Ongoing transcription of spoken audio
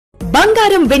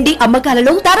బంగారం వెండి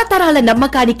అమ్మకాలలో తరతరాల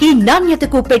నమ్మకానికి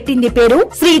నాణ్యతకు పెట్టింది పేరు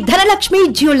శ్రీ ధనలక్ష్మి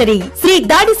జ్యువెలరీ. శ్రీ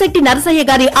దాడిశెట్టి నరసయ్య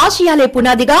గారి ఆశయాలే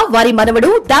పునాదిగా వారి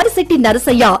మనవడు దాడిశెట్టి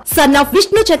నరసయ్య సన్ ఆఫ్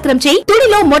విష్ణు చక్రంచే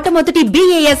తుడిలో మొట్టమొదటి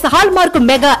BAS hall mark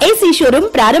mega AC showroom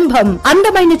ప్రారంభం.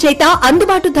 అందమైన చేత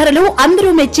అందుబాటు ధరలు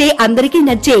అందరూ మెచ్చే అందరికీ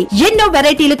నచ్చే ఎన్నో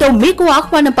వెరైటీలతో మీకు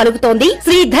ఆహ్వానం పలుకుతోంది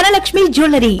Shri Dhanalakshmi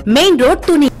jewellery, main road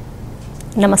Tuni.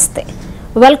 నమస్తే,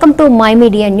 welcome to my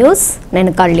media news.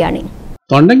 నేను కళ్యాణి.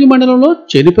 తొండంగి మండలంలో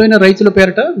చనిపోయిన రైతుల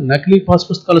పేరిట నకిలీ పాస్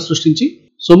పుస్తకాలు సృష్టించి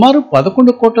సుమారు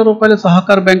 11 కోట్ల రూపాయల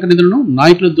సహకార బ్యాంకు నిధులను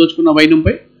నాయకులు దోచుకున్న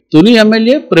వైనంపై తుని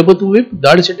ఎమ్మెల్యే ప్రభుత్వ విప్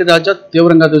దాడిశెట్టి రాజా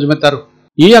తీవ్రంగా ధ్వజమెత్తారు.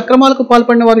 ఈ అక్రమాలకు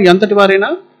పాల్పడిన వారు ఎంతటి వారైనా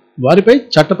వారిపై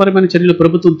చట్టపరమైన చర్యలు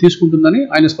ప్రభుత్వం తీసుకుంటుందని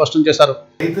ఆయన స్పష్టం చేశారు.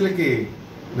 రైతులకి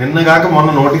నిన్నగాక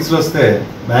మొన్న నోటీసులు వస్తే,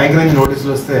 బ్యాంక్ నుంచి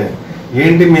నోటీసులు వస్తే,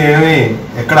 ఏంటి మేమేమి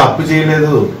ఎక్కడ అప్పు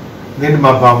చేయలేదు, ఏంటి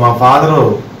మా ఫాదరు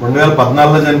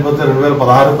 2014లో చనిపోతే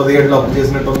 2016-17లో అప్పు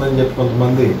చేసినట్టు ఉందని చెప్పి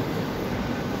కొంతమంది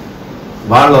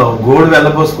వాళ్ళు గోడు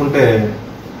వెళ్ళబోసుకుంటే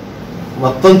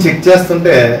మొత్తం చెక్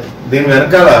చేస్తుంటే దీని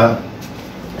వెనకాల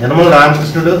యనమల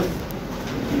రామకృష్ణుడు,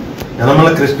 యనమల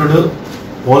కృష్ణుడు,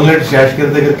 పోలినేటి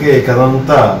శాస్త్రి దగ్గరికి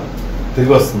కథంతా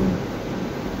తిరిగి వస్తుంది.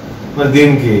 మరి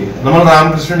దీనికి యనమల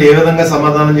రామకృష్ణుడు ఏ విధంగా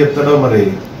సమాధానం చెప్తాడో మరి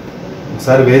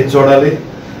ఒకసారి వేచి చూడాలి.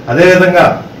 అదేవిధంగా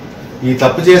ఈ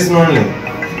తప్పు చేసిన వాళ్ళని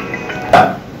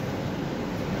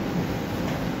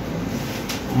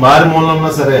మారుమూలంలో ఉన్నా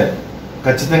సరే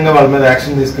ఖచ్చితంగా వాళ్ళ మీద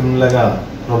యాక్షన్ తీసుకునేలాగా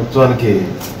ప్రభుత్వానికి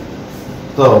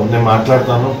నేను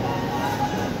మాట్లాడతాను.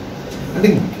 అంటే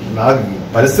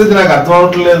పరిస్థితి నాకు అర్థం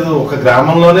అవట్లేదు. ఒక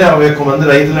గ్రామంలోనే 61 మంది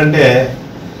రైతులు అంటే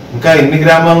ఇంకా ఎన్ని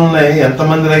గ్రామాలు ఉన్నాయి,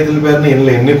 ఎంతమంది రైతుల పేరున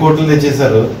ఎన్ని కోట్లు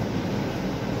తెచ్చేశారు.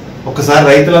 ఒకసారి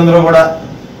రైతులందరూ కూడా,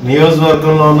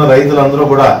 నియోజకవర్గంలో ఉన్న రైతులందరూ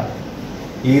కూడా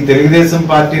ఈ తెలుగుదేశం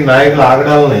పార్టీ నాయకుల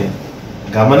ఆగడాలని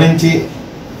గమనించి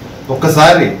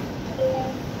ఒక్కసారి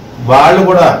వాళ్ళు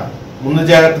కూడా ముందు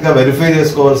జాగ్రత్తగా వెరిఫై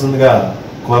చేసుకోవాల్సిందిగా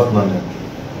కోరుతున్నాను. నేను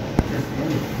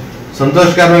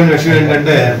సంతోషకరమైన విషయం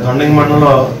ఏంటంటే తొండంగి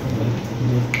మండలంలో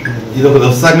ఇది ఒక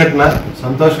దుస్సంఘటన.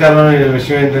 సంతోషకరమైన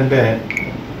విషయం ఏంటంటే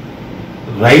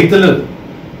రైతులు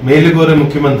మేలుకోరే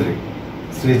ముఖ్యమంత్రి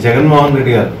శ్రీ జగన్మోహన్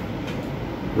రెడ్డి గారు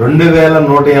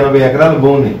 2180 ఎకరాల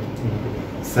భూమిని,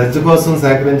 సజ్జ కోసం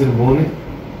సేకరించిన భూమిని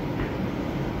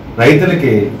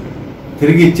రైతులకి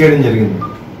తిరిగి ఇచ్చేయడం జరిగింది.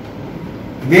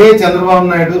 ఇదే చంద్రబాబు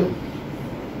నాయుడు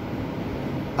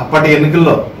అప్పటి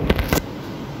ఎన్నికల్లో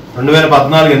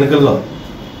 2014 ఎన్నికల్లో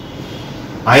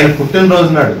ఆయన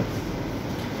పుట్టినరోజు నాడు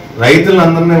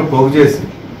రైతులందరినీ పోగు చేసి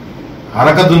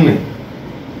అరక దున్ని,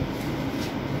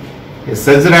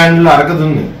 సజ్జ ల్యాండ్లో అరక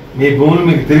దున్ని మీ భూములు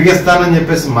మీకు తిరిగిస్తానని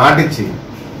చెప్పేసి మాటిచ్చి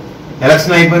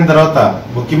ఎలక్షన్ అయిపోయిన తర్వాత,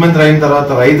 ముఖ్యమంత్రి అయిన తర్వాత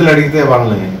రైతులు అడిగితే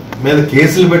వాళ్ళని మీద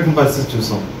కేసులు పెట్టిన పరిస్థితి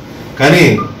చూసాం. కానీ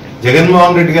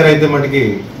జగన్మోహన్ రెడ్డి గారు అయితే మటుకి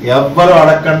ఎవ్వరూ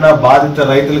అడగకుండా బాధిత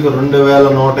రైతులకు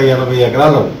 2180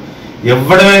 ఎకరాలు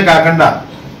ఇవ్వడమే కాకుండా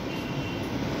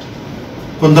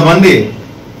కొంతమంది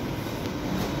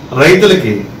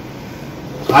రైతులకి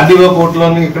ఆర్డీఓ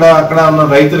కోర్టులోని ఇక్కడ అక్కడ ఉన్న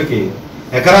రైతులకి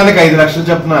ఎకరానికి 5 లక్షలు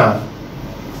చొప్పున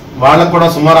వాళ్ళకు కూడా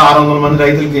సుమారు 600 మంది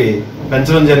రైతులకి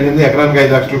పెంచడం జరిగింది. ఎకరానికి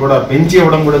 5 లక్షలు కూడా పెంచి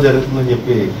ఇవ్వడం కూడా జరుగుతుందని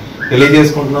చెప్పి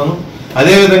తెలియజేసుకుంటున్నాను.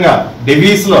 అదేవిధంగా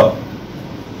డివీస్లో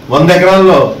 100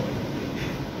 ఎకరాల్లో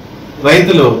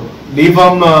రైతులు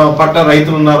డీఫామ్ పట్ట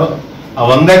రైతులు ఉన్నారు. ఆ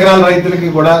 100 ఎకరాల రైతులకి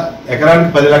కూడా ఎకరానికి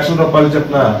 10 లక్షల రూపాయలు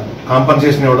చొప్పున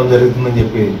కాంపన్సేషన్ ఇవ్వడం జరుగుతుందని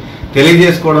చెప్పి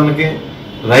తెలియజేసుకోవడానికి,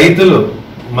 రైతులు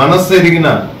మనస్సు ఎరిగిన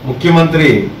ముఖ్యమంత్రి,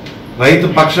 రైతు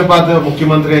పక్షపాత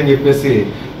ముఖ్యమంత్రి అని చెప్పేసి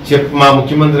మా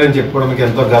ముఖ్యమంత్రి అని చెప్పుకోవడానికి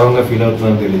ఎంతో గర్వంగా ఫీల్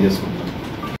అవుతుందని తెలియజేసుకుంటాం.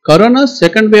 కరోనా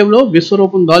సెకండ్ వేవ్ లో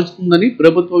విశ్వరూపం దాల్చుతుందని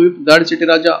ప్రభుత్వ విప్ దాడిశెట్టి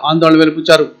రాజా ఆందోళన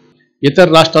వెలిపించారు. ఇతర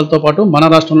రాష్ట్రాలతో పాటు మన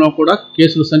రాష్ట్రంలో కూడా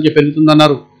కేసుల సంఖ్య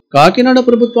పెరుగుతుందన్నారు. కాకినాడ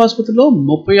ప్రభుత్వ ఆసుపత్రిలో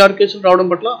 36 కేసులు రావడం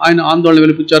పట్ల ఆయన ఆందోళన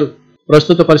వెలిపించారు.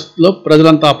 ప్రస్తుత పరిస్థితుల్లో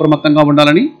ప్రజలంతా అప్రమత్తంగా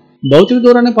ఉండాలని, భౌతిక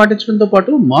దూరాన్ని పాటించడంతో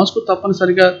పాటు మాస్క్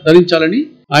తప్పనిసరిగా ధరించాలని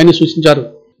ఆయన సూచించారు.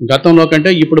 గతంలో కంటే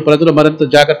ఇప్పుడు ప్రజలు మరింత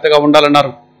జాగ్రత్తగా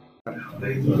ఉండాలన్నారు.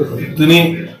 తుని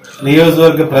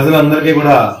నియోజకవర్గ ప్రజలందరికీ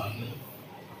కూడా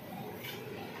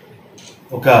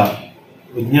ఒక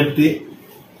విజ్ఞప్తి.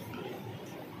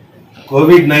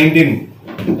 కోవిడ్-19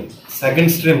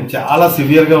 సెకండ్ స్ట్రీమ్ చాలా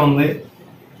సివియర్గా ఉంది.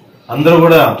 అందరూ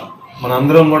కూడా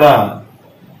మనందరం కూడా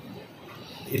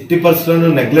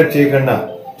 80% నెగ్లెక్ట్ చేయకుండా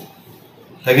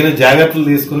తగిన జాగ్రత్తలు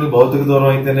తీసుకుని, భౌతిక దూరం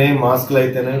అయితేనే, మాస్కులు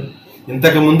అయితేనే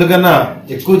ఇంతకు ముందు కన్నా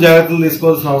ఎక్కువ జాగ్రత్తలు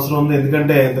తీసుకోవాల్సిన అవసరం ఉంది.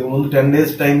 ఎందుకంటే ఇంతకు ముందు 10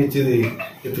 days టైం ఇచ్చేది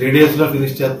 3 daysలో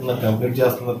ఫినిష్ చేస్తున్నారు, కంప్లీట్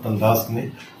చేస్తున్నారు తన టాస్క్ని.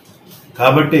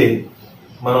 కాబట్టి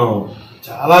మనం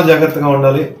చాలా జాగ్రత్తగా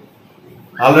ఉండాలి.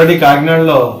 ఆల్రెడీ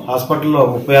కాకినాడలో హాస్పిటల్లో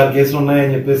 36 కేసులు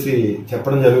ఉన్నాయని చెప్పేసి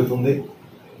చెప్పడం జరుగుతుంది,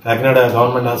 కాకినాడ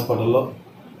గవర్నమెంట్ హాస్పిటల్లో.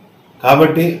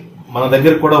 కాబట్టి మన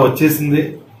దగ్గర కూడా వచ్చేసింది.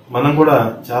 మనం కూడా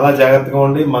చాలా జాగ్రత్తగా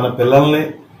ఉండి మన పిల్లల్ని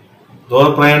దూర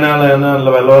ప్రయాణాలు ఏమైనా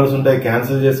వెళ్ళవలసి ఉంటే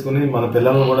క్యాన్సిల్ చేసుకుని మన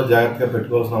పిల్లల్ని కూడా జాగ్రత్తగా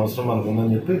పెట్టుకోవాల్సిన అవసరం మనకు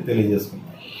ఉందని చెప్పి తెలియజేసుకుంటాం.